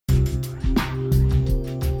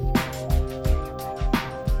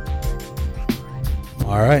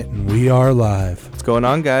All right, and we are live. What's going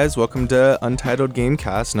on, guys? Welcome to Untitled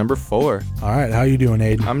Gamecast number 4. All right, how you doing,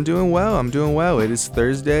 Aiden? I'm doing well. It is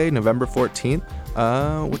Thursday, November 14th.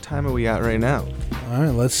 What time are we at right now? All right,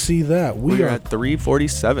 let's see that. We are at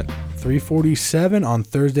 3:47. 3:47 on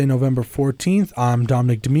Thursday, November 14th. I'm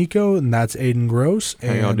Dominic D'Amico, and that's Aiden Gross.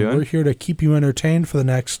 How y'all doing? We're here to keep you entertained for the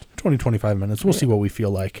next 20-25 minutes. We'll see what we feel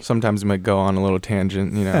like. Sometimes we might go on a little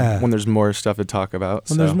tangent, when there's more stuff to talk about.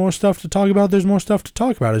 When there's more stuff to talk about, there's more stuff to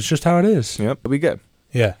talk about. It's just how it is. Yep, it'll be good.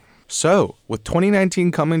 Yeah. So, with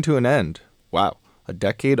 2019 coming to an end, wow, a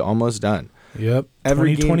decade almost done. Yep.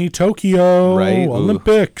 Every 2020 Tokyo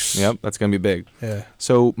Olympics. Yep, that's going to be big. Yeah.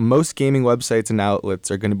 So most gaming websites and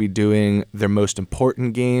outlets are going to be doing their most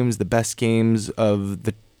important games, the best games of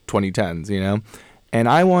the 2010s, And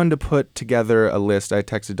I wanted to put together a list. I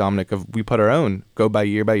texted Dominic we put our own, go by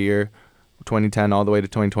year, 2010 all the way to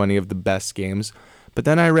 2020 of the best games. But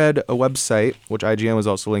then I read a website, which IGN was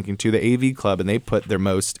also linking to, the AV Club, and they put their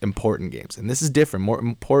most important games. And this is different. More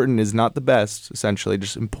important is not the best, essentially,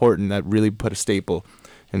 just important that really put a staple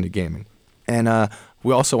into gaming. And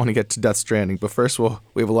we also want to get to Death Stranding, but first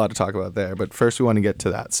we have a lot to talk about there. But first we want to get to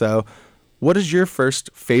that. So what is your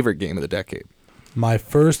first favorite game of the decade? My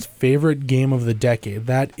first favorite game of the decade.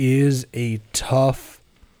 That is a tough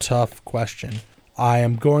question. I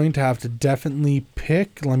am going to have to definitely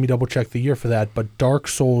pick, let me double check the year for that, but Dark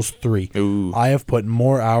Souls 3. Ooh. I have put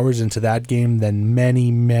more hours into that game than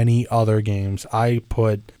many, many other games. I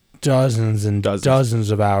put dozens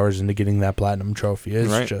of hours into getting that platinum trophy.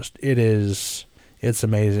 It's it's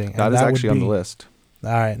amazing. That is actually on the list.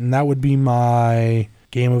 All right, and that would be my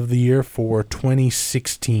game of the year for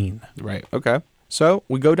 2016. Right, okay. So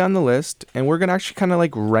we go down the list, and we're going to actually kind of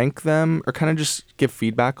like rank them or kind of just give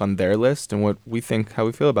feedback on their list and what we think, how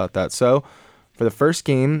we feel about that. So for the first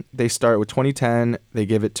game, they start with 2010. They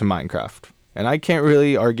give it to Minecraft. And I can't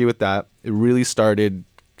really argue with that. It really started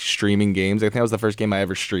streaming games. I think that was the first game I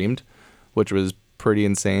ever streamed, which was pretty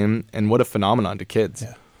insane. And what a phenomenon to kids.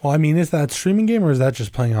 Yeah. Well, I mean, is that a streaming game or is that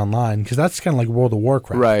just playing online? Because that's kind of like World of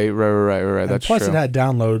Warcraft. Right. That's plus true. It had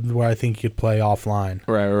download where I think you could play offline.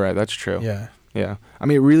 Right. That's true. Yeah. I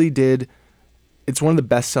mean, it really did. It's one of the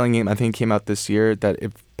best-selling games, I think, came out this year that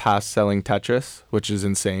it passed selling Tetris, which is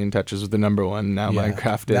insane. Tetris was the number one. Now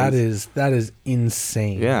Minecraft is. That is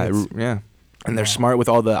insane. Yeah. And they're smart with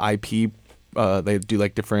all the IP. They do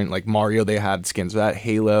like different, like Mario, they had skins for that.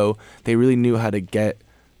 Halo. They really knew how to get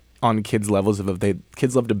on kids' levels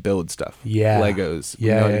kids love to build stuff. Yeah. Legos. We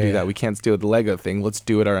know how to do that. We can't steal the Lego thing. Let's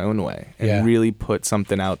do it our own way. And really put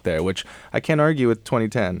something out there, which I can't argue with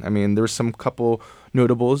 2010. I mean, there were some couple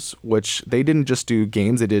notables, which they didn't just do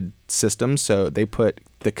games, they did systems. So they put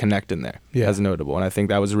the Kinect in there as a notable. And I think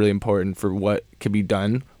that was really important for what could be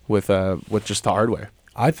done with just the hardware.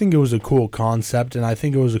 I think it was a cool concept, and I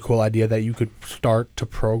think it was a cool idea that you could start to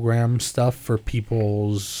program stuff for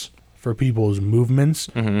people's movements.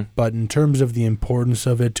 Mm-hmm. But in terms of the importance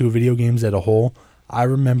of it to video games as a whole, I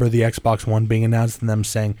remember the Xbox One being announced and them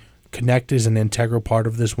saying, Kinect is an integral part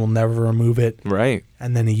of this, we'll never remove it. Right.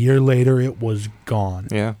 And then a year later, it was gone.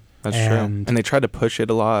 Yeah, that's true. And they tried to push it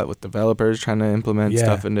a lot with developers trying to implement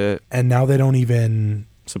stuff into it. And now they don't even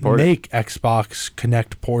make it. Xbox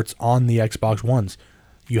Kinect ports on the Xbox Ones.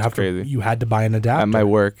 You had to buy an adapter. At my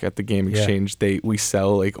work at the Game Exchange, we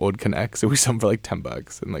sell like old Kinects, and we sell them for like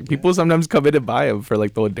 $10, and like people sometimes come in and buy them for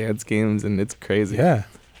like the old dance games, and it's crazy. Yeah,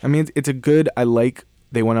 I mean it's a good.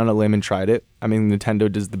 They went on a limb and tried it. I mean, Nintendo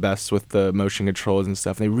does the best with the motion controls and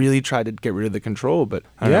stuff. And they really tried to get rid of the control, but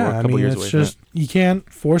I don't know, we're a couple years away from it. You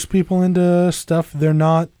can't force people into stuff they're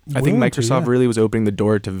not. I think Microsoft really was opening the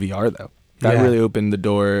door to VR though. That really opened the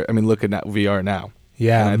door. I mean, look at that VR now.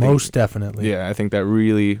 Yeah, most definitely. Yeah, I think that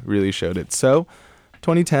really, really showed it. So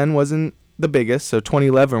 2010 wasn't the biggest. So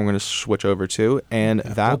 2011 we're going to switch over to. And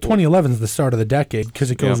 2011 is the start of the decade because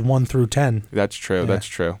it goes 1 through 10. That's true.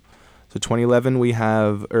 So 2011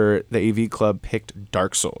 the AV Club picked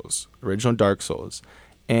Dark Souls, original Dark Souls.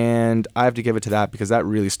 And I have to give it to that because that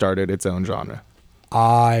really started its own genre.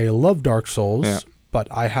 I love Dark Souls, but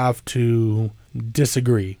I have to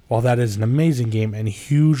disagree. While that is an amazing game and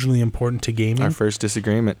hugely important to gaming, our first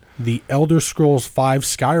disagreement. The Elder Scrolls V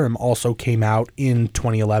Skyrim also came out in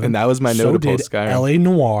 2011. And that was my notable Skyrim. So did LA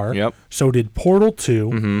Noire. Yep. So did Portal 2.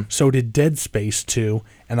 Mm-hmm. So did Dead Space 2.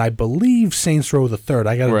 And I believe Saints Row the Third.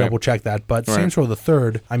 I got to double check that. But Saints Row the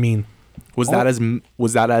Third, I mean... Was that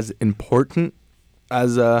as important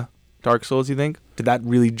as Dark Souls, you think? Did that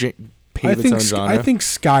really pave its own genre? I think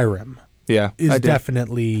Skyrim is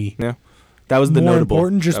definitely... Yeah. That was the more notable.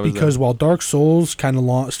 Important just because while Dark Souls kind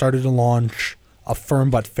of started to launch a firm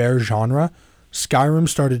but fair genre, Skyrim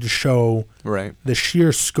started to show Right. the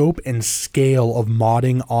sheer scope and scale of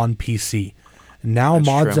modding on PC. Now That's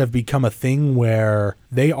mods true. have become a thing where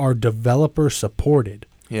they are developer supported,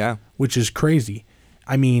 Yeah. which is crazy.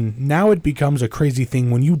 I mean, now it becomes a crazy thing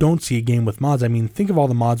when you don't see a game with mods. I mean, think of all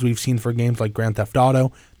the mods we've seen for games like Grand Theft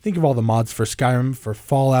Auto. Think of all the mods for Skyrim, for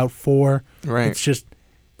Fallout 4. Right. It's just,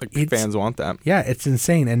 Fans want that. yeah, it's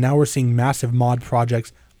insane. And now we're seeing massive mod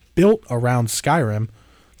projects built around Skyrim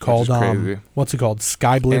called, is crazy. what's it called?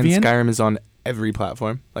 Skyblivion? And Skyrim is on every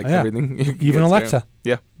platform. Like Yeah. everything. You can Even get Alexa. Skyrim.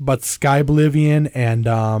 Yeah. But Skyblivion and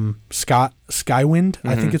Skywind,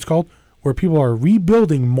 I think it's called, where people are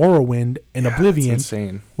rebuilding Morrowind and It's Oblivion,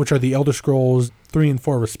 insane. which are the Elder Scrolls 3 and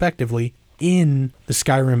 4 respectively, in the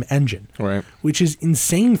Skyrim engine, Right. which is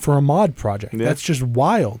insane for a mod project. Yeah. That's just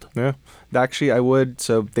wild. Yeah. Actually, I would.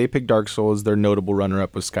 So they picked Dark Souls. Their notable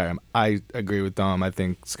runner-up was Skyrim. I agree with Dom. I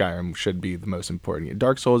think Skyrim should be the most important.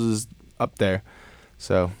 Dark Souls is up there.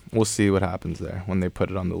 So we'll see what happens there when they put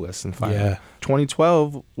it on the list and finally. Yeah.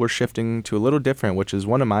 2012, we're shifting to a little different, which is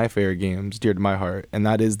one of my favorite games, dear to my heart, and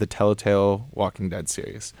that is the Telltale Walking Dead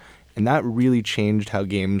series. And that really changed how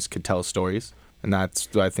games could tell stories. And that's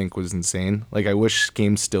what I think was insane. Like, I wish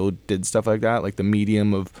games still did stuff like that, like the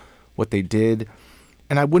medium of what they did.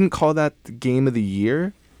 And I wouldn't call that the game of the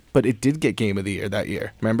year, but it did get game of the year that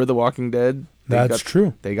year. Remember The Walking Dead? That's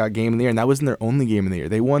true. They got game of the year, and that wasn't their only game of the year.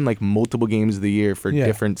 They won like multiple games of the year for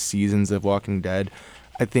different seasons of Walking Dead.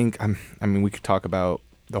 I think, I mean, we could talk about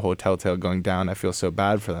the whole Telltale going down. I feel so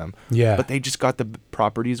bad for them. Yeah. But they just got the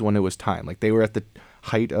properties when it was time. Like, they were at the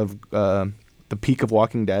height of the peak of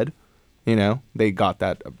Walking Dead. You know, they got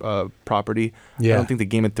that property. Yeah. I don't think the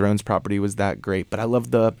Game of Thrones property was that great, but I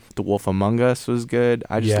love the Wolf Among Us was good.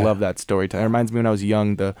 I just love that storytelling. It reminds me when I was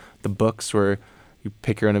young, the books where you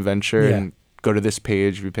pick your own adventure and go to this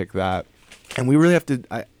page, we pick that. And we really have to,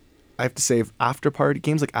 I have to say, After Party,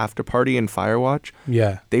 games like After Party and Firewatch,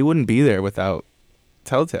 they wouldn't be there without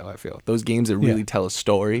Telltale, I feel. Those games that really tell a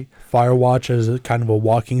story. Firewatch is a kind of a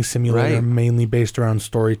walking simulator, Right. mainly based around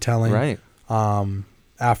storytelling. Right.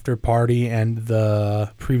 After Party and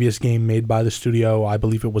the previous game made by the studio, I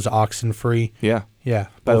believe it was Oxenfree. Yeah. Yeah.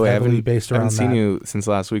 By the both way, I heavily haven't, based I haven't around seen that. you since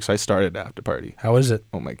last week, so I started After Party. How is it?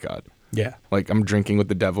 Oh my God. Yeah. Like, I'm drinking with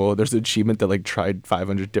the devil. There's an achievement that like tried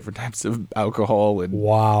 500 different types of alcohol, and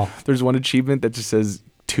Wow. there's one achievement that just says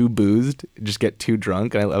too boozed, just get too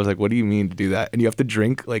drunk. And I was like, what do you mean to do that? And you have to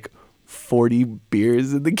drink like 40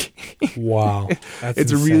 beers in the game. Wow. That's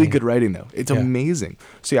It's insane. really good writing though. It's Yeah. amazing.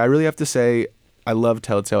 So yeah, I really have to say I love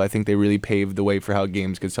Telltale. I think they really paved the way for how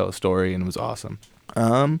games could tell a story, and it was awesome.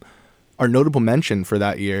 Our notable mention for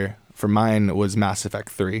that year, for mine, was Mass Effect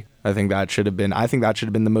 3. I think that should have been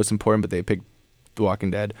the most important, but they picked The Walking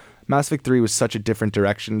Dead. Mass Effect 3 was such a different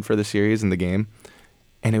direction for the series and the game,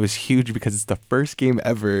 and it was huge because it's the first game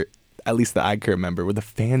ever, at least that I can remember, where the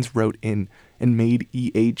fans wrote in and made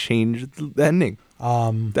EA change the ending.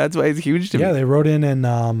 That's why it's huge to me. Yeah, they wrote in and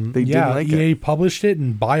They didn't like EA published it,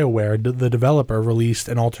 and BioWare, the developer, released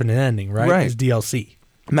an alternate ending, right? Right. As DLC.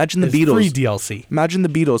 Imagine the As Beatles. free DLC. Imagine the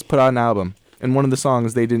Beatles put out an album, and one of the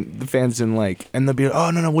songs the fans didn't like, and they'll be like,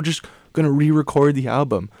 oh no, we're just gonna re-record the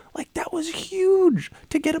album. Like, that was huge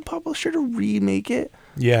to get a publisher to remake it.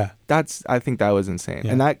 Yeah. I think that was insane.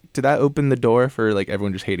 Yeah. And did that open the door for like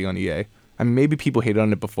everyone just hating on EA? I mean, maybe people hated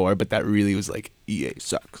on it before, but that really was like, EA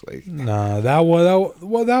sucks. Like, Nah, that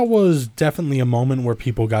was definitely a moment where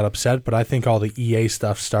people got upset, but I think all the EA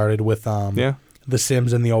stuff started with yeah, The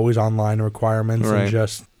Sims and the always online requirements Right. and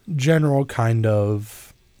just general kind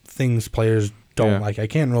of things players don't Yeah. like. I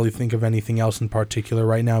can't really think of anything else in particular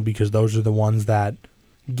right now because those are the ones that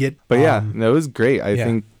get. but yeah, no, it was great. I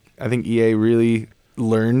yeah. think EA really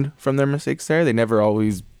learned from their mistakes there. They never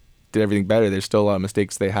always did everything better. There's still a lot of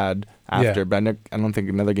mistakes they had after, Yeah. but I don't think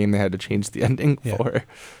another game they had to change the ending Yeah. for.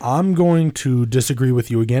 I'm going to disagree with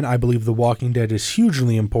you again. I believe The Walking Dead is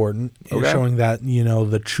hugely important in Okay. showing that,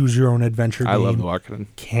 the choose your own adventure I love game The Walking Dead.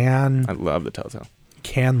 can I love the Telltale.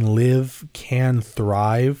 live, can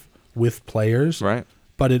thrive with players. Right.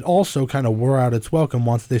 But it also kind of wore out its welcome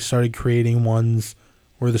once they started creating ones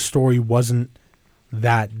where the story wasn't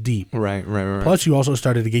that deep. Right. Plus, you also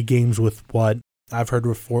started to get games with what I've heard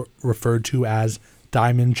referred to as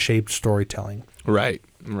diamond-shaped storytelling. Right.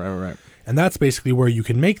 And that's basically where you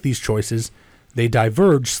can make these choices. They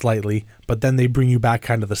diverge slightly, but then they bring you back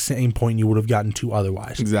kind of the same point you would have gotten to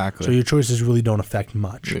otherwise. Exactly. So your choices really don't affect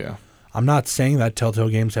much. Yeah. I'm not saying that Telltale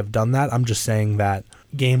games have done that. I'm just saying that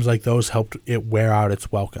games like those helped it wear out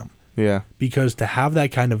its welcome. Yeah. Because to have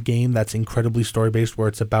that kind of game that's incredibly story-based where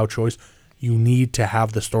it's about choice, you need to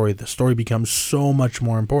have the story. The story becomes so much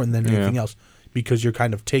more important than anything else because you're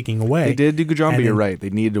kind of taking away. They did do a good job, And but you're in- right. They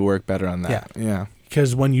needed to work better on that. Yeah.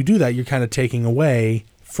 Because when you do that, you're kind of taking away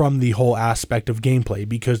from the whole aspect of gameplay,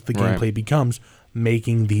 because the Right. gameplay becomes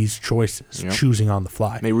making these choices, Yep. choosing on the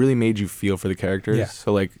fly. They really made you feel for the characters. Yeah.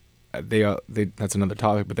 So like they that's another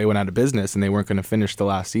topic, but they went out of business and they weren't going to finish the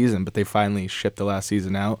last season, but they finally shipped the last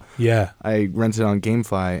season out. Yeah. I rented it on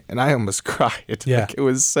GameFly and I almost cried. Yeah. Like, it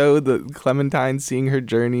was so the Clementine seeing her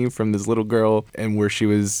journey from this little girl and where she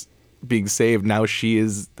was being saved. Now she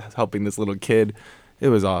is helping this little kid. It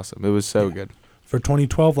was awesome. It was so good. For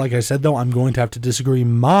 2012, like I said, though, I'm going to have to disagree.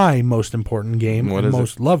 My most important game What and is it?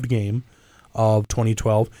 most loved game of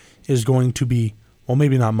 2012 is going to be, well,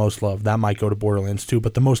 maybe not most loved. That might go to Borderlands 2,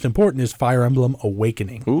 but the most important is Fire Emblem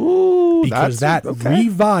Awakening. Ooh, Because that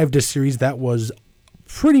revived a series that was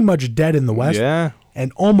pretty much dead in the West Yeah.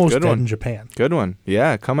 and almost Good dead one. in Japan. Good one.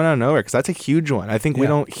 Yeah, coming out of nowhere because that's a huge one. I think we Yeah.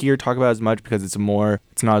 don't hear talk about it as much because it's not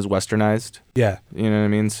as westernized. Yeah. You know what I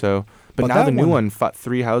mean? So, but now that the new one- one,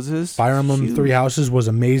 Three Houses. Fire Emblem huge. Three Houses was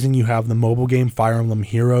amazing. You have the mobile game Fire Emblem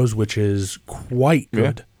Heroes, which is quite Yeah.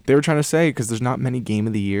 good. They were trying to say because there's not many Game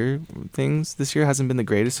of the Year things this year, hasn't been the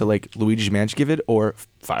greatest. So like Luigi's Mansion give it or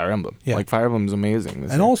Fire Emblem. Yeah. Like Fire Emblem's amazing.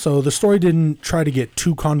 This And year. also, the story didn't try to get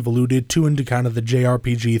too convoluted, too into kind of the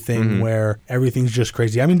JRPG thing Mm-hmm. where everything's just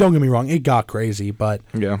crazy. I mean, don't get me wrong, it got crazy, but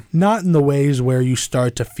Yeah. not in the ways where you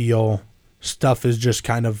start to feel stuff is just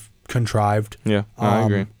kind of contrived. Yeah. No, I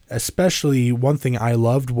agree. Especially one thing I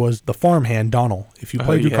loved was the farmhand Donald. If you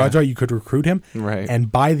played your yeah. cards right, you could recruit him. Right.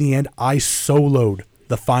 And by the end, I soloed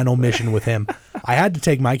the final mission with him. I had to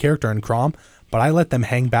take my character in Crom, but I let them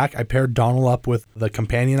hang back. I paired Donald up with the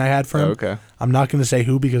companion I had for him. Okay. I'm not going to say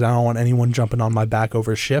who because I don't want anyone jumping on my back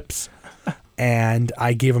over ships. And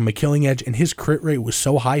I gave him a killing edge, and his crit rate was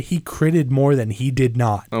so high, he critted more than he did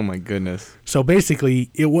not. Oh my goodness. So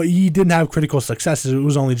basically, he didn't have critical successes. It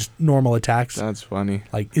was only just normal attacks. That's funny.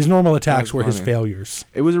 Like, his normal attacks That's were his funny. failures.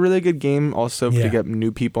 It was a really good game also Yeah. to get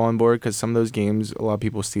new people on board because some of those games, a lot of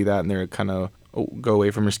people see that and they're kind of go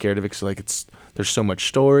away from or scared of it because like there's so much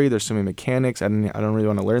story, there's so many mechanics. I don't really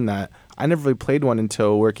want to learn that. I never really played one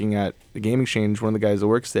until working at the Game Exchange. One of the guys that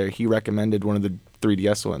works there, he recommended one of the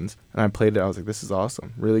 3DS ones, and I played it. I was like, this is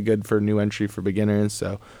awesome. Really good for new entry for beginners.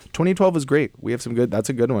 So 2012 was great. We have some good. That's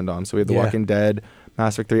a good one, Dom. So we had The Yeah. Walking Dead,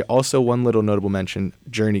 Mass Effect 3. Also, one little notable mention: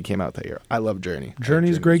 Journey came out that year. I love Journey.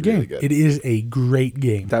 Journey's a great really game. good. It is a great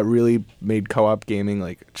game. That really made co-op gaming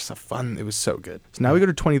like just a fun. It was so good. So now we go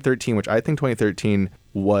to 2013, which I think 2013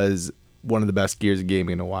 was one of the best years of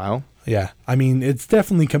gaming in a while. Yeah. I mean, it's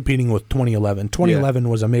definitely competing with 2011. 2011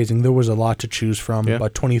 was amazing. There was a lot to choose from. Yeah.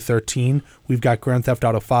 But 2013, we've got Grand Theft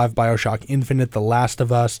Auto 5, Bioshock Infinite, The Last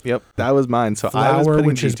of Us, Yep, that was mine. So I was Flower, putting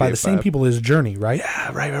which is by GTA the same 5. people as Journey, right?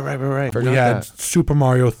 Yeah, right. We had Super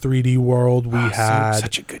Mario 3D World. We had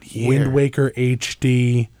such a good year. Wind Waker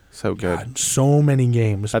HD. So good. God, so many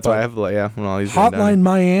games. That's But why I have when all these written down. Hotline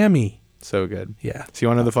Miami. So good. Yeah. See,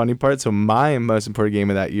 one of the funny parts. So my most important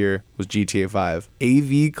game of that year was GTA 5.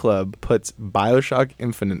 AV Club puts BioShock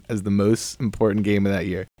Infinite as the most important game of that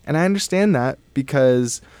year, and I understand that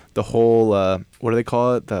because the whole what do they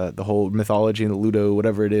call it? The whole mythology and the Ludo,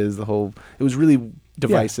 whatever it is. It was really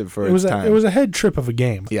divisive for it was its time. it was a head trip of a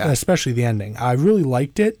game. Yeah. Especially the ending. I really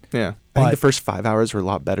liked it. Yeah. I But- think the first 5 hours were a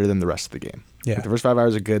lot better than the rest of the game. Yeah. Like the first 5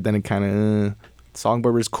 hours are good. Then it kind of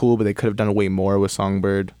Songbird was cool, but they could have done way more with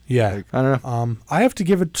Songbird. Yeah. Like, I don't know. I have to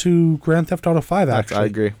give it to Grand Theft Auto 5, actually. I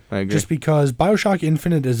agree. Just because Bioshock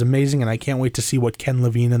Infinite is amazing, and I can't wait to see what Ken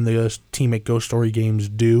Levine and the team at Ghost Story Games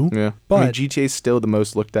do. Yeah. But I mean, GTA is still the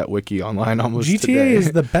most looked at wiki online almost GTA today.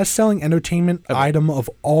 is the best-selling entertainment item of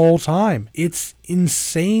all time. It's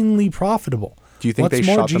insanely profitable. Do you think What's they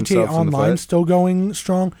more, shot GTA themselves in the Online foot? still going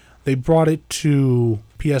strong. They brought it to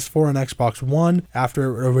PS4 and Xbox One after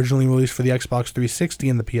it originally released for the Xbox 360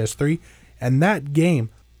 and the PS3. And that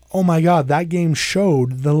game, oh my God, that game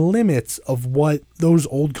showed the limits of what those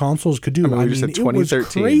old consoles could do. I mean, we just said it was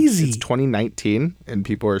 2013. crazy. It's 2019, and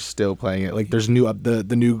people are still playing it. Like, there's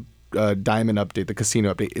the new Diamond update, the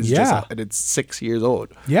casino update is just out, and it's 6 years old.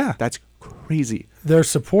 Yeah. That's crazy. They're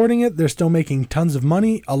supporting it. They're still making tons of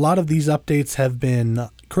money. A lot of these updates have been,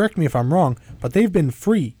 correct me if I'm wrong, but they've been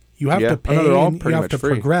free. You have to pay they're all and you pretty have much to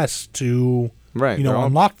free. progress to Right. they're all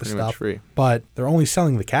unlock the pretty much stuff. free. But they're only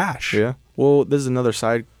selling the cash. Yeah. Well, this is another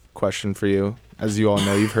side question for you. As you all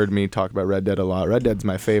know, you've heard me talk about Red Dead a lot. Red Dead's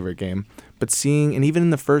my favorite game. But and even in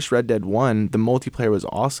the first Red Dead 1, the multiplayer was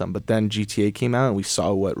awesome. But then GTA came out and we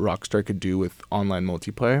saw what Rockstar could do with online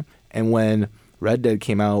multiplayer. And when Red Dead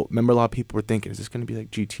came out, remember a lot of people were thinking, is this going to be like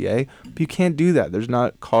GTA? But you can't do that. There's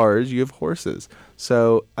not cars, you have horses.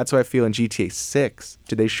 So that's why I feel in GTA 6,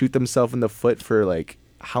 did they shoot themselves in the foot for like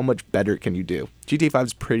how much better can you do? GTA 5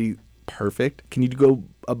 is pretty perfect. Can you go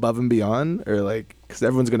above and beyond, or like, because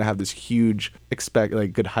everyone's gonna have this huge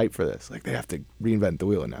good hype for this. Like they have to reinvent the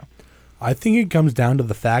wheel now. I think it comes down to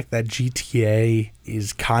the fact that GTA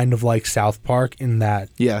is kind of like South Park in that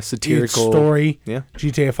satirical its story. Yeah.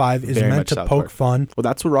 GTA 5 is Very meant much to South poke Park. fun. Well,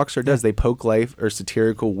 that's what Rockstar does. They poke life or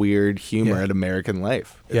satirical, weird humor Yeah. at American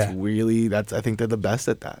life. It's Yeah. really, I think they're the best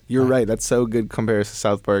at that. You're right. That's so good comparison to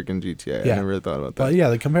South Park and GTA. Yeah. I never really thought about that. But yeah,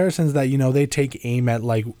 the comparisons that, they take aim at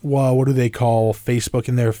like, well, what do they call Facebook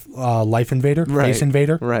in their Life Invader? Right. Face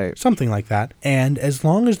Invader? Right. Something like that. And as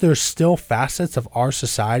long as there's still facets of our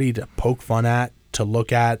society to poke fun at, to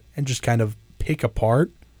look at, and just kind of pick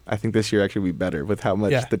apart. I think this year actually will be better with how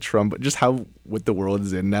much the Trump, just how what the world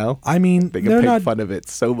is in now. I mean, They can pick fun of it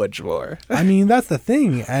so much more. I mean, that's the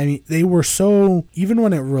thing. I mean, they were so, even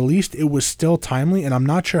when it released, it was still timely, and I'm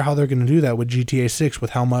not sure how they're going to do that with GTA 6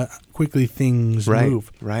 with how much quickly things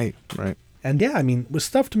move. Right. And yeah, I mean, with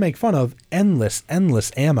stuff to make fun of, endless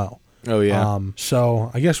ammo. Oh, yeah. So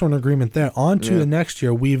I guess we're in agreement there. On to the next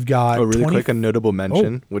year, we've got... Oh, really quick, a notable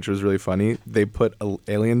mention, which was really funny. They put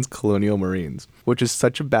Aliens Colonial Marines, which is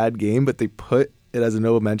such a bad game, but they put it as a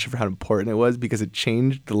notable mention for how important it was because it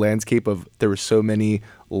changed the landscape of... There were so many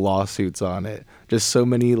lawsuits on it. Just so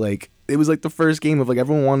many, like... It was like the first game of like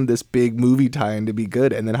everyone wanted this big movie tie-in to be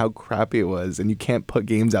good, and then how crappy it was. And you can't put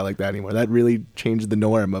games out like that anymore. That really changed the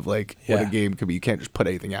norm of like what a game could be. You can't just put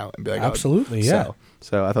anything out and be like, absolutely,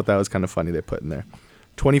 So I thought that was kind of funny they put in there.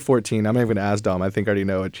 2014, I'm not even going to ask Dom. I think I already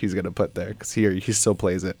know what he's going to put there because he still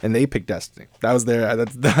plays it. And they picked Destiny. That was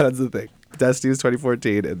that's the thing. Destiny was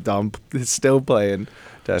 2014, and Dom is still playing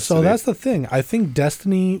Destiny. So that's the thing. I think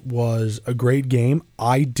Destiny was a great game.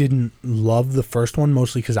 I didn't love the first one,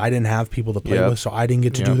 mostly because I didn't have people to play with, so I didn't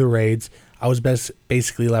get to do the raids. I was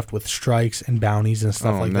basically left with strikes and bounties and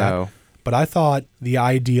stuff that. But I thought the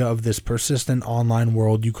idea of this persistent online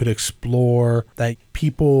world you could explore, that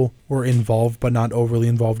people were involved but not overly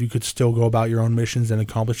involved. You could still go about your own missions and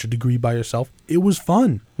accomplish a degree by yourself. It was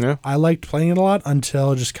fun. Yeah. I liked playing it a lot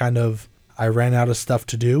until just kind of I ran out of stuff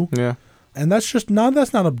to do. Yeah. And that's not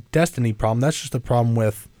a Destiny problem. That's just a problem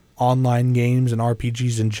with online games and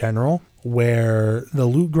RPGs in general, where the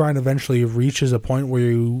loot grind eventually reaches a point where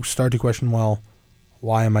you start to question, well,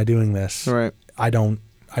 why am I doing this? Right. I don't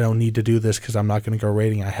need to do this because I'm not going to go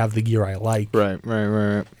raiding. I have the gear I like. Right.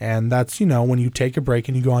 And that's, when you take a break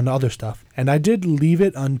and you go on to other stuff. And I did leave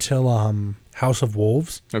it until House of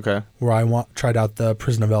Wolves. Okay. Where I tried out the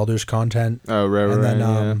Prison of Elders content. Oh, right. And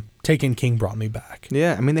then Taken King brought me back.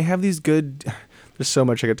 Yeah, I mean, they have these good... There's so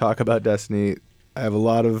much I could talk about Destiny. I have a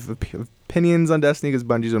lot of opinions on Destiny because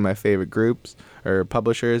Bungie's one of my favorite groups or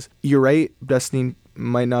publishers. You're right, Destiny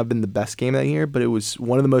might not have been the best game that year, but it was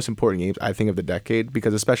one of the most important games, I think, of the decade,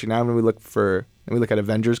 because especially now when we look at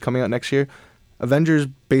Avengers coming out next year, Avengers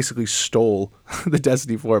basically stole the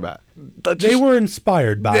Destiny format. They were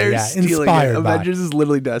inspired by it. Avengers is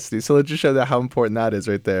literally Destiny, so let's just show that how important that is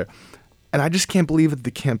right there. And I just can't believe that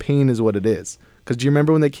the campaign is what it is. Because do you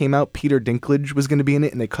remember when they came out, Peter Dinklage was going to be in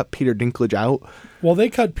it, and they cut Peter Dinklage out? Well, they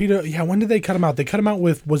cut Peter... Yeah, when did they cut him out? They cut him out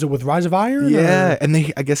with... Was it with Rise of Iron? Yeah, and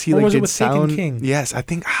I guess he was did it with sound... Taken King? Yes, I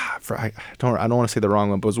think... I don't want to say the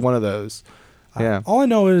wrong one, but it was one of those. Yeah. All I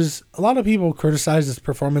know is a lot of people criticized his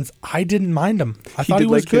performance. I didn't mind him. I thought he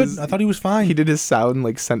was good. I thought he was fine. He did his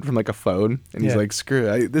sound sent from a phone, and he's like, "Screw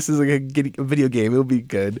it! This is a video game. It'll be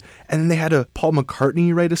good." And then they had Paul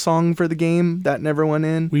McCartney write a song for the game that never went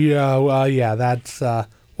in. That's. Well,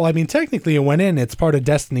 I mean, technically it went in. It's part of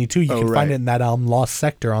Destiny too. You can find it in that lost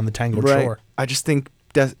sector on the Tangled Shore. I just think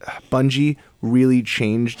Bungie really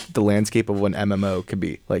changed the landscape of what MMO could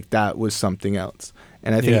be. That was something else.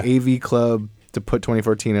 And I think AV Club, to put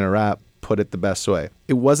 2014 in a wrap, put it the best way.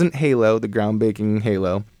 It wasn't Halo, the groundbreaking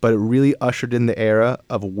Halo, but it really ushered in the era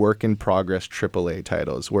of work-in-progress AAA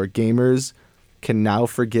titles, where gamers can now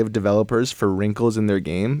forgive developers for wrinkles in their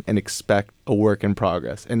game and expect a work in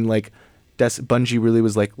progress. And Bungie really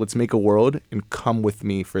was like, let's make a world and come with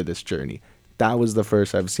me for this journey. That was the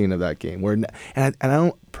first I've seen of that game. And I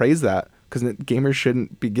don't praise that, because gamers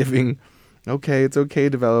shouldn't be giving, it's okay,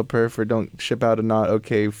 developer, for don't ship out a not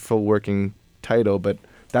okay full working title, but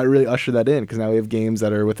that really ushered that in, because now we have games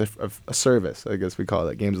that are with a service. I guess we call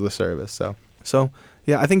it games with a service. So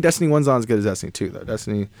yeah, I think Destiny 1's not as good as Destiny 2 though.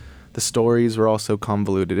 Destiny, the stories were all so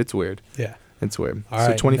convoluted. It's weird. Yeah, it's weird. All so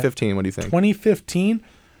right, 2015, what do you think? 2015,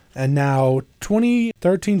 and now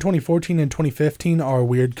 2013, 2014, and 2015 are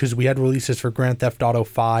weird because we had releases for Grand Theft Auto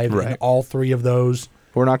 5, and all three of those.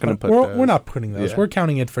 We're not going to put those. We're not putting those. Yeah. We're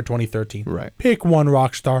counting it for 2013. Right. Pick one,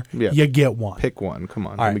 Rockstar. Yeah. You get one. Pick one. Come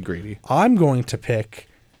on. All Don't right. be greedy. I'm going to pick,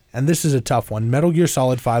 and this is a tough one. Metal Gear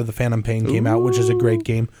Solid 5: The Phantom Pain came out, which is a great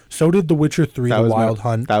game. So did The Witcher 3: The Wild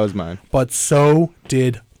Hunt. That was mine. But so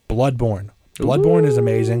did Bloodborne. Bloodborne is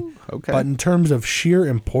amazing. Okay. But in terms of sheer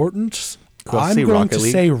importance, I'm say going Rocket to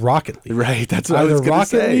League. say Rocket League. Right, that's what I Either was going to Rocket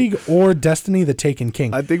say. League or Destiny: The Taken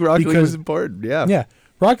King. I think Rocket League Because- was important. Yeah. Yeah.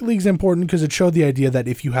 Rocket League's important because it showed the idea that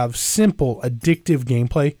if you have simple, addictive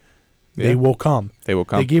gameplay, they Yeah. will come. They will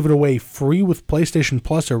come. They gave it away free with PlayStation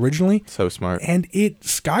Plus originally, So smart. and it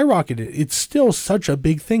skyrocketed. It's still such a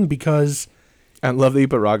big thing because I love that you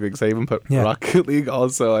put Rocket League. 'Cause I even put Yeah. Rocket League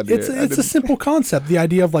also on it's here. I it's a didn't- simple concept. The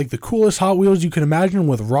idea of like the coolest Hot Wheels you can imagine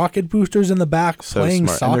with rocket boosters in the back, so playing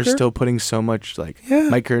smart. soccer. And they're still putting so much like Yeah.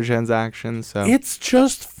 microtransactions. So It's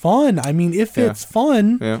just fun. I mean, if Yeah. it's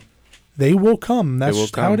fun, yeah. they will come. That's will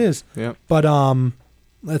just how it come. is. Yeah. But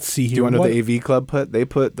let's see here. Do you want to know What- what the AV Club put? They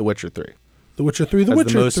put The Witcher 3. The Witcher 3. The That's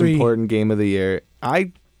Witcher the most 3. important game of the year.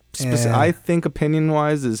 Yeah. I think opinion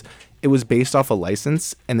wise is it was based off a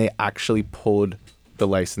license and they actually pulled the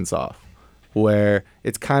license off. Where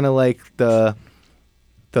it's kind of like the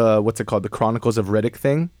what's it called? The Chronicles of Riddick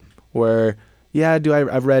thing, where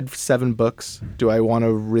I've read 7 books. Do I want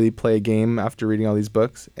to really play a game after reading all these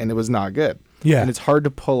books? And it was not good. Yeah. And it's hard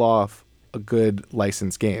to pull off a good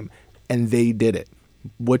licensed game. And they did it.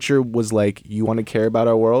 Witcher was like, you want to care about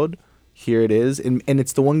our world? Here it is. And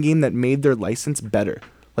it's the one game that made their license better.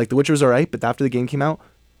 Like, The Witcher was all right, but after the game came out,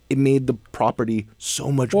 it made the property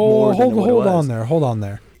so much more than what it was. Hold on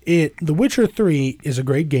there. The Witcher 3 is a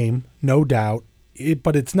great game, no doubt.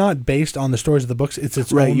 But it's not based on the stories of the books. It's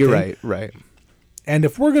its Right, own you're thing. right. And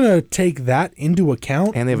if we're gonna take that into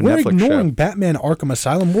account, And they have a we're Netflix ignoring show. Batman: Arkham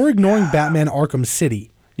Asylum. We're ignoring Batman: Arkham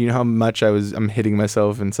City. You know how much I'm hitting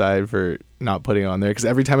myself inside for not putting it on there? Because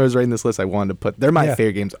every time I was writing this list, I wanted to put... They're my Yeah.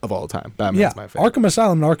 favorite games of all time. Batman's Yeah, my favorite. Arkham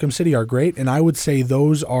Asylum and Arkham City are great, and I would say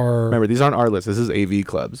those are. Remember, these aren't our list. This is AV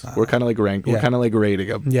Clubs. We're kind of like ranked. yeah. We're kind of like rating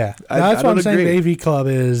them. Yeah, I that's what don't I'm saying. agree. The AV Club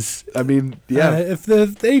is. I mean, yeah. If the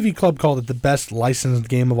AV Club called it the best licensed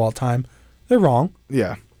game of all time, they're wrong.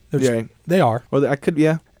 Yeah. They're Yeah. just- They are. Well, I could,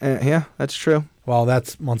 yeah. Yeah, that's true. Well,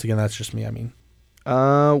 that's once just me. I mean,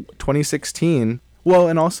 2016. Well,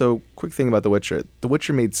 and also, quick thing about The Witcher. The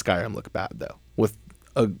Witcher made Skyrim look bad, though. With,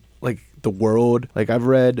 the world. Like, I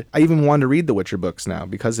even want to read The Witcher books now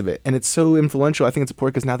because of it. And it's so influential. I think it's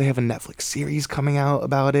important because now they have a Netflix series coming out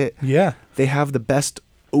about it. yeah. They have the best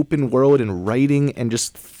open world and writing and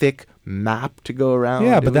just thick map to go around.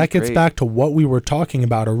 Yeah, It but was that gets great. back to what we were talking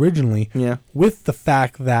about originally Yeah. with the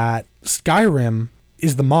fact that Skyrim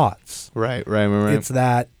is the mods. Right. It's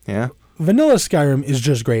that Yeah. vanilla Skyrim is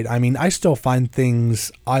just great. I mean, I still find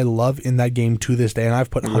things I love in that game to this day, and I've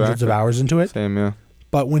put hundreds of Exactly. hours into it. Same, yeah.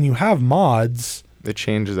 But when you have mods, It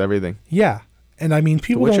changes everything. yeah. And I mean,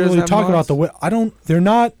 people don't Witchers really have talk about mods? they're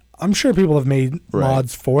not, I'm sure people have made Right.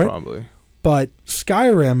 mods for it, Probably. but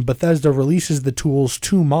Skyrim, Bethesda releases the tools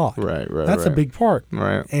to mod. Right. That's a big part.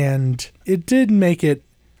 Right. And it did make it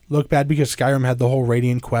look bad because Skyrim had the whole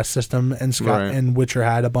Radiant quest system, and Right. and Witcher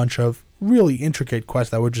had a bunch of really intricate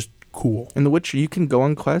quests that were just cool. In The Witcher, you can go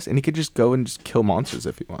on quests and you could just go and just kill monsters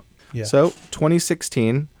if you want. Yeah. So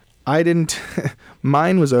 2016, I didn't.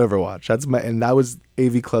 Mine was Overwatch. And that was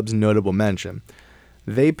AV Club's notable mention.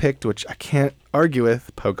 They picked, which I can't argue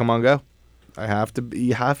with, Pokemon Go.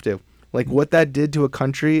 You have to. Like what that did to a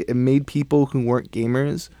country, it made people who weren't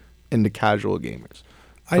gamers into casual gamers.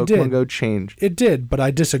 Pokemon I did. Go changed. It did, but I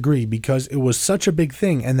disagree because it was such a big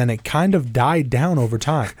thing, and then it kind of died down over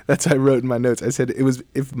time. That's what I wrote in my notes. I said it was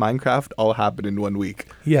if Minecraft all happened in 1 week.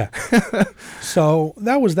 Yeah. So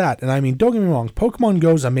that was that. And I mean, don't get me wrong, Pokemon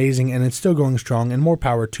Go's amazing and it's still going strong and more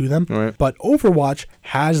power to them. Right. But Overwatch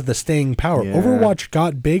has the staying power. Yeah. Overwatch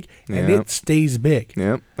got big and Yeah. it stays big.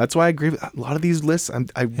 Yeah, that's why I agree with a lot of these lists. I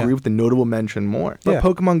agree with the notable mention more. But Yeah.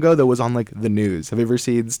 Pokemon Go though was on like the news. Have you ever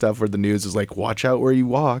seen stuff where the news is like, "Watch out where you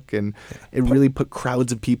walk," and it really put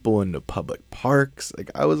crowds of people into public parks.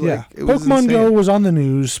 Like I was Yeah. like, it was Pokemon Go insane. was on the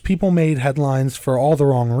news. People made headlines for all the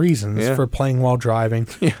wrong reasons, Yeah. for playing while driving.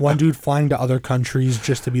 One dude flying to other countries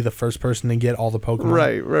just to be the first person to get all the Pokemon.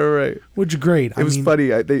 Right. Which is great. It was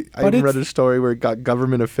funny. I but even read it's- a story where it got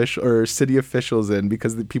government official or city officials in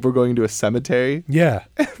because the people were going to a cemetery. Yeah.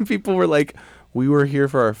 People were like, "We were here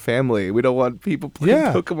for our family. We don't want people playing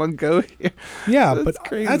Yeah. Pokemon Go here." Yeah, That's but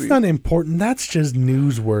crazy. that's not important. That's just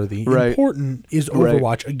newsworthy. Right. Important is Right.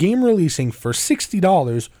 Overwatch, a game releasing for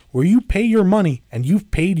 $60 where you pay your money and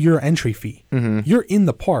you've paid your entry fee. You're in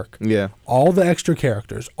the park. Yeah. All the extra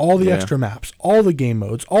characters, all the extra maps, all the game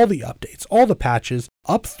modes, all the updates, all the patches,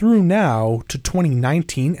 up through now to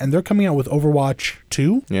 2019, and they're coming out with Overwatch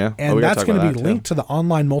 2. Yeah. And that's going to be linked to the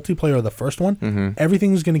online multiplayer of the first one.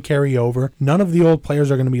 Everything's going to carry over. None of the old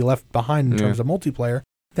players are going to be left behind in terms of multiplayer.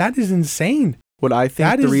 That is insane. What I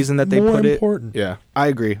think the reason that they put important. it... Yeah, I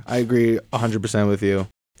agree 100% with you.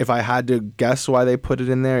 If I had to guess why they put it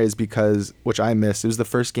in there is because, which I missed, it was the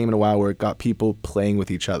first game in a while where it got people playing with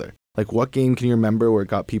each other. Like, what game can you remember where it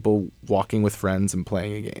got people walking with friends and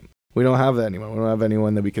playing a game? We don't have that anymore. We don't have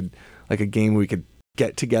anyone that we could, like a game where we could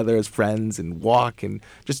get together as friends and walk and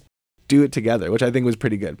just do it together, which I think was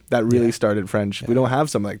pretty good. That really started friendship. We don't have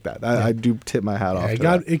something like that. I do tip my hat off to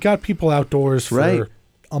that. It got people outdoors for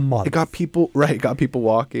a month. It got people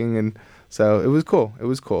walking, and so it was cool.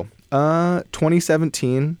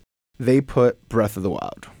 2017, they put Breath of the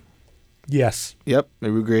Wild. Yes. Yep. Are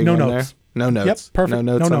we agreeing no on notes. There? No notes. Yep, perfect.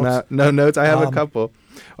 No notes on that. No notes. I have a couple.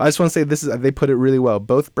 I just want to say they put it really well.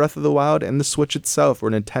 Both Breath of the Wild and the Switch itself were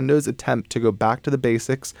Nintendo's attempt to go back to the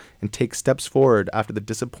basics and take steps forward after the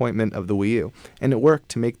disappointment of the Wii U. And it worked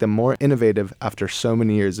to make them more innovative after so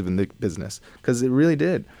many years of in the business. Because it really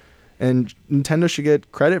did. And Nintendo should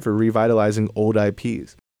get credit for revitalizing old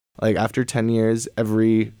IPs. Like, after 10 years,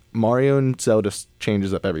 every Mario and Zelda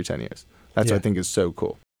changes up every 10 years. That's what I think is so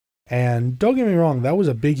cool. And don't get me wrong, that was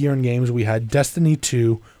a big year in games. We had Destiny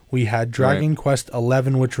 2, we had Dragon Quest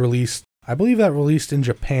 11, which released, I believe that released in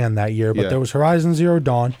Japan that year, but there was Horizon Zero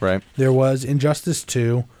Dawn. Right. There was Injustice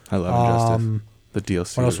 2. I love Injustice. The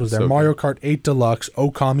DLC. What else was there? Mario Kart 8 Deluxe,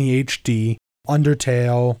 Okami HD,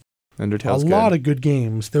 Undertale. Undertale's a lot of good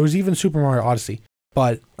games. There was even Super Mario Odyssey.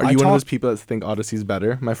 But are you one of those people that think Odyssey's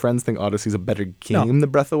better? My friends think Odyssey's a better game than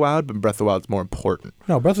Breath of the Wild, but Breath of the Wild's more important.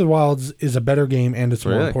 No, Breath of the Wild is a better game, and it's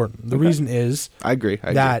more important. The reason is I agree.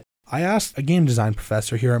 I asked a game design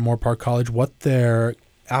professor here at Moore Park College what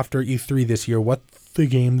after E3 this year, what the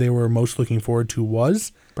game they were most looking forward to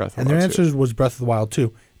was. Breath of the Wild. And their answer was Breath of the Wild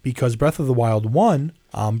 2, because Breath of the Wild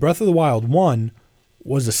 1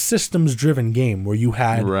 was a systems-driven game where you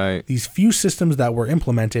had these few systems that were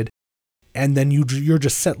implemented, and then you're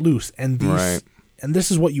just set loose, and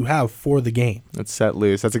this is what you have for the game. It's set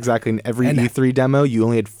loose. That's exactly in every E3 demo. You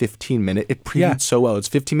only had 15 minutes. It previewed so well. It's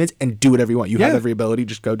 15 minutes, and do whatever you want. You have every ability.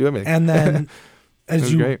 Just go do everything. And then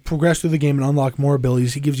as you progress through the game and unlock more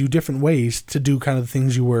abilities, he gives you different ways to do kind of the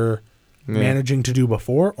things you were managing to do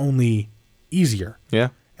before, only easier. Yeah,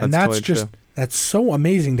 and that's totally just that's so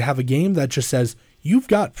amazing to have a game that just says you've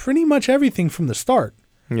got pretty much everything from the start.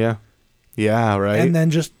 Yeah, right. And then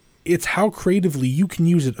just it's how creatively you can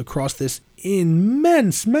use it across this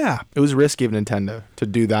immense map. It was risky of Nintendo to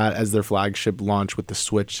do that as their flagship launch with the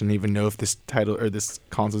Switch and even know if this title or this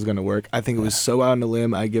console is going to work. I think it was so out on a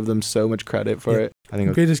limb. I give them so much credit for it. I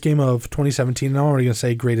think greatest game of 2017. And I'm already going to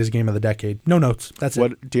say greatest game of the decade. No notes. That's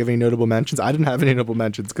it. Do you have any notable mentions? I didn't have any notable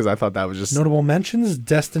mentions because I thought that was just notable mentions.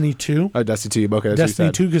 Destiny 2. Oh, Destiny 2. Okay, that's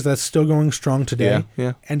Destiny 2 because that's still going strong today.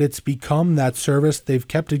 Yeah. And it's become that service. They've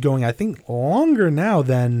kept it going. I think longer now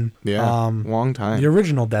than long time. The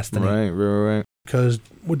original Destiny. Right. Because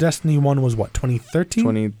Destiny 1 was what, 2013?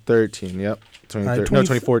 2013, yep.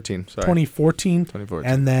 2014, sorry. 2014.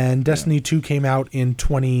 And then Destiny 2 came out in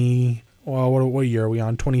what year are we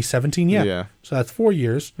on? 2017? Yeah. So that's 4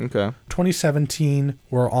 years. Okay. 2017,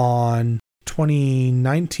 we're on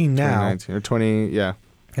 2019 now. 2019, or 20, yeah.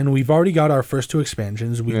 And we've already got our first 2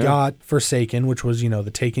 expansions. We got Forsaken, which was,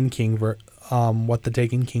 the Taken King, what the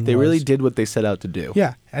Taken King was. They really did what they set out to do.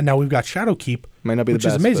 Yeah. And now we've got Shadowkeep. Might not be the best,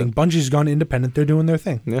 which is amazing. Bungie's gone independent. They're doing their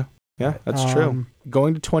thing. Yeah, that's true.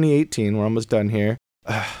 Going to 2018, we're almost done here.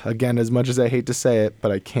 Again, as much as I hate to say it,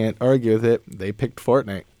 but I can't argue with it, they picked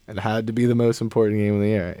Fortnite. It had to be the most important game of the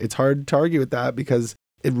year. It's hard to argue with that because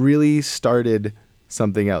it really started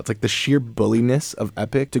something else. Like the sheer bulliness of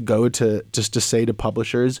Epic to go to just to say to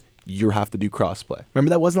publishers, you have to do crossplay. Remember,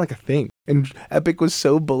 that wasn't like a thing. And Epic was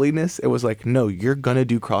so bulliness. It was like, no, you're going to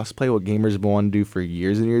do crossplay, what gamers have wanted to do for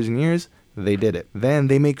years and years and years. They did it. Then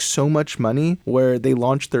they make so much money where they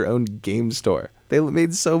launched their own game store. They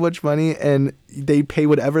made so much money and they pay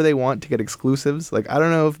whatever they want to get exclusives. Like, I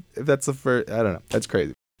don't know if that's the first. I don't know. That's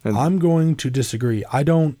crazy. And I'm going to disagree. I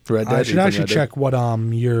don't. Red Dead, I should actually check what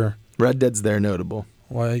year. Red Dead's there notable.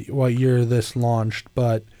 What year this launched,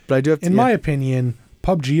 but I do have to, in my opinion,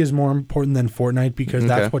 PUBG is more important than Fortnite because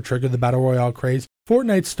that's what triggered the Battle Royale craze.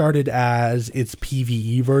 Fortnite started as its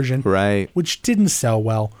PvE version, right, which didn't sell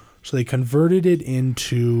well. So they converted it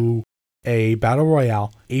into a Battle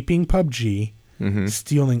Royale, aping PUBG.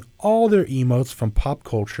 stealing all their emotes from pop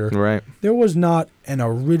culture. Right. There was not an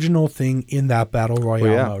original thing in that Battle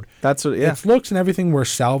Royale mode. That's what, Its looks and everything were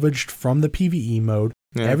salvaged from the PvE mode.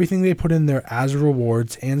 Yeah. Everything they put in there as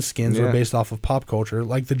rewards and skins were based off of pop culture,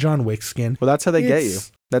 like the John Wick skin. Well, that's how they get you.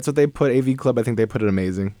 That's what they put. AV Club, I think they put it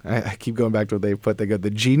amazing. I keep going back to what they put. They go, the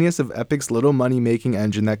genius of Epic's little money-making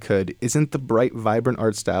engine that could isn't the bright, vibrant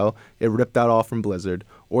art style it ripped out all from Blizzard,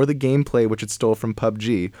 or the gameplay which it stole from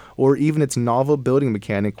PUBG, or even its novel building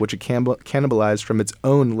mechanic which it cannibalized from its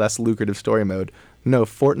own less lucrative story mode. No,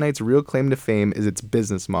 Fortnite's real claim to fame is its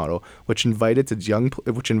business model, which invited its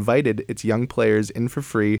young players in for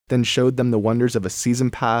free, then showed them the wonders of a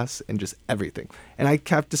season pass and just everything. And I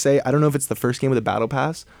have to say, I don't know if it's the first game with a battle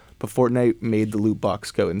pass, but Fortnite made the loot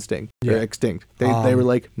box go extinct. They were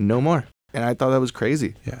like, no more. And I thought that was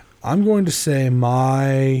crazy. Yeah. I'm going to say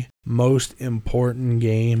my most important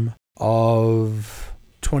game of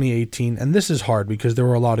 2018, and this is hard because there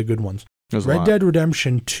were a lot of good ones. Red Dead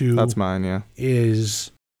Redemption 2 That's mine, yeah.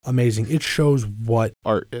 is amazing. It shows what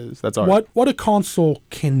art is. That's art. What a console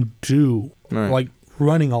can do. Right. Like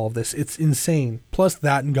running all of this. It's insane. Plus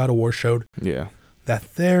that and God of War showed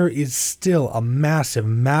that there is still a massive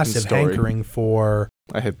hankering for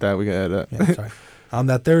I hit that. We got that. Yeah, sorry.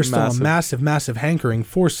 That there's still a massive hankering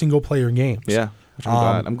for single player games. Yeah.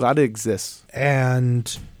 I'm glad it exists.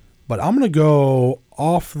 But I'm gonna go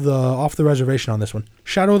off the reservation on this one.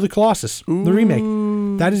 Shadow of the Colossus, the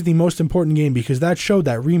remake. That is the most important game because that showed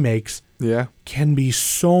that remakes can be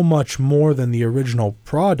so much more than the original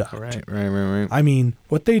product. Right. I mean,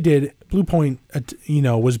 what they did, Bluepoint,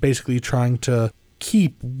 was basically trying to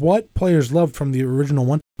keep what players loved from the original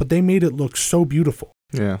one, but they made it look so beautiful.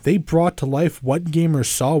 Yeah. They brought to life what gamers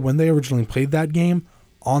saw when they originally played that game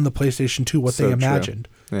on the PlayStation 2, what they imagined.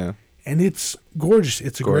 True. Yeah. And it's gorgeous.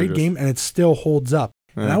 It's a great game, and it still holds up.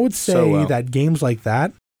 Yeah, and I would say that games like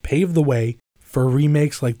that pave the way for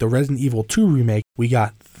remakes like the Resident Evil 2 remake we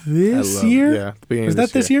got this year. Yeah, beginning was of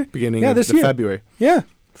that this year? Beginning of this February. Yeah.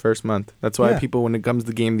 First month. That's why people, when it comes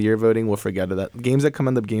to Game of the Year voting, will forget that. Games that come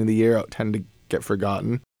in the beginning of the year tend to get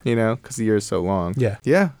forgotten, because the year is so long. Yeah.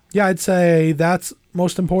 Yeah. Yeah, I'd say that's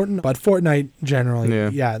most important, but Fortnite generally,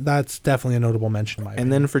 that's definitely a notable mention in my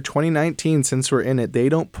opinion. And then for 2019, since we're in it, they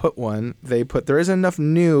don't put one. There isn't enough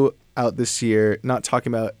new out this year,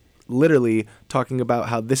 literally talking about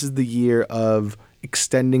how this is the year of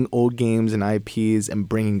extending old games and IPs and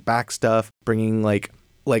bringing back stuff, bringing like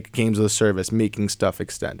games of the service, making stuff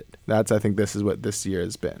extended. I think this is what this year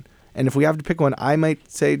has been. And if we have to pick one, I might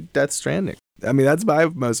say Death Stranding. I mean, that's my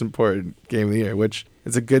most important game of the year, which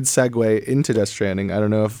is a good segue into Death Stranding. I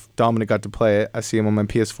don't know if Dominic got to play it. I see him on my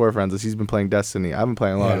PS4 friends as he's been playing Destiny. I've been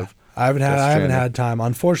playing a lot of I haven't had time.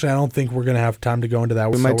 Unfortunately, I don't think we're going to have time to go into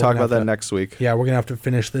that. We might talk about that next week. Yeah, we're going to have to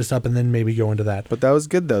finish this up and then maybe go into that. But that was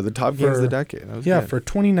good, though. The top games of the decade. Good. For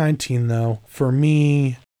 2019, though, for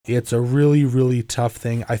me, it's a really, really tough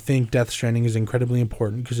thing. I think Death Stranding is incredibly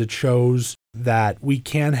important because it shows that we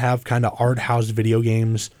can have kind of art house video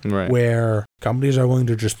games where companies are willing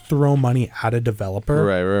to just throw money at a developer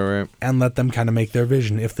and let them kind of make their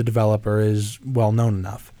vision if the developer is well known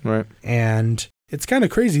enough. Right. And it's kind of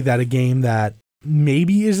crazy that a game that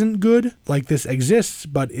maybe isn't good like this exists,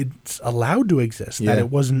 but it's allowed to exist. That it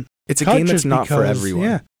wasn't. It's a game that's not for everyone.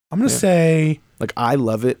 Yeah. I'm going to say. Like, I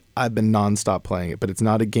love it. I've been nonstop playing it, but it's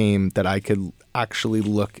not a game that I could actually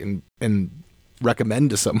look and recommend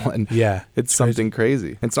to someone. Yeah. It's something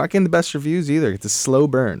crazy. It's not getting the best reviews either. It's a slow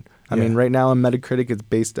burn. I mean, right now on Metacritic, it's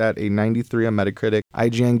based at a 93 on Metacritic.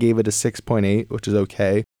 IGN gave it a 6.8, which is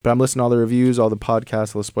okay. But I'm listening to all the reviews, all the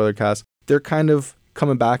podcasts, all the spoiler casts. They're kind of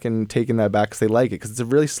coming back and taking that back because they like it, because it's a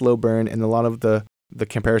really slow burn, and a lot of the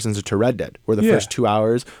comparisons are to Red Dead, where the first 2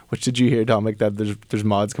 hours, which did you hear, Dominic, that there's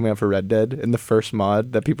mods coming out for Red Dead, and the first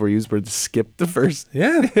mod that people use were to skip the first.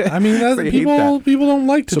 Yeah, I mean, people don't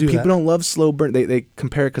like to do that. So people don't love slow burn. They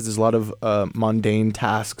compare it because there's a lot of mundane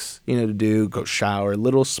tasks, to do, go shower,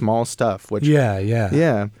 little small stuff. Which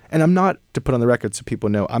yeah. And I'm not, to put on the record so people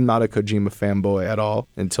know, I'm not a Kojima fanboy at all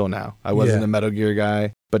until now. I wasn't a Metal Gear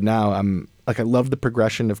guy, but now I love the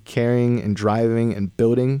progression of carrying and driving and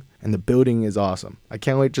building. And the building is awesome. I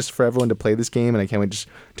can't wait just for everyone to play this game, and I can't wait just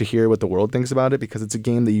to hear what the world thinks about it, because it's a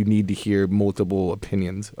game that you need to hear multiple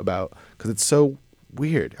opinions about, because it's so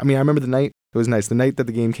weird. I mean, I remember the night, it was nice. The night that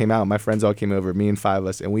the game came out, my friends all came over, me and 5 of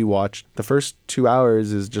us, and we watched. The first 2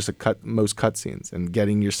 hours is just most cutscenes and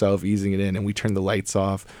getting yourself, easing it in, and we turned the lights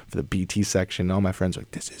off for the BT section. All my friends were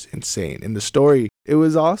like, this is insane. And the story, it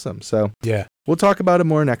was awesome. So yeah, we'll talk about it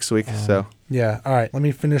more next week. Yeah, all right, let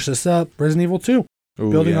me finish this up. Resident Evil 2.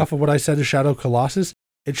 Building off of what I said to Shadow Colossus,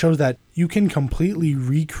 it shows that you can completely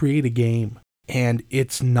recreate a game and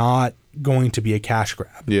it's not going to be a cash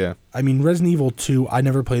grab. Yeah. I mean, Resident Evil 2, I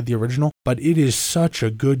never played the original, but it is such a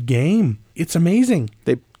good game. It's amazing.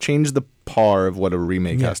 They changed the par of what a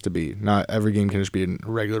remake Yeah. has to be. Not every game can just be a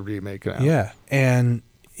regular remake now. Yeah. And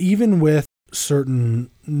even with certain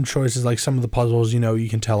choices, like some of the puzzles, you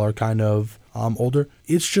can tell are kind of older,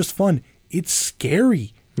 it's just fun. It's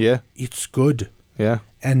scary. Yeah. It's good. Yeah.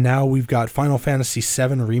 And now we've got Final Fantasy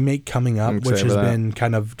VII Remake coming up, I'm which excited has for that. been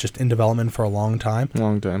kind of just in development for a long time.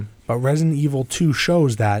 Long time. But Resident Evil 2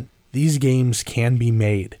 shows that these games can be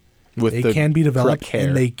made. With They the can be developed, correct care.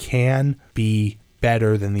 and they can be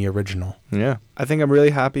better than the original. Yeah. I think I'm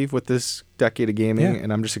really happy with this decade of gaming, Yeah.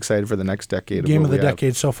 and I'm just excited for the next decade. Game what of the we have.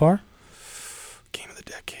 decade so far? Game of the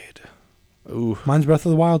decade. Ooh. Mine's Breath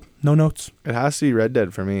of the Wild. No notes. It has to be Red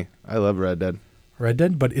Dead for me. I love Red Dead. Red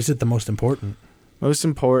Dead, but is it the most important? Most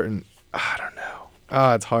important. I don't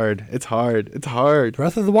know. It's hard. It's hard.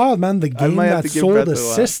 Breath of the Wild, man, the game might have that to give sold Breath a of the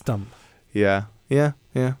Wild. system. Yeah.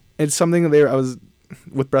 It's something that I was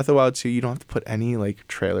with Breath of the Wild 2. You don't have to put any like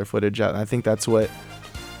trailer footage out. And I think that's what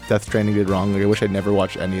Death Stranding did wrong. Like I wish I'd never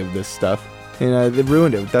watched any of this stuff. They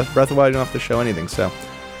ruined it. With Breath of the Wild, you don't have to show anything. So,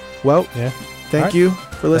 well, Yeah. thank All right. you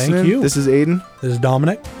for listening. you. This is Aiden, This is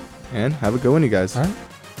Dominic. and have a good one, you guys. All right.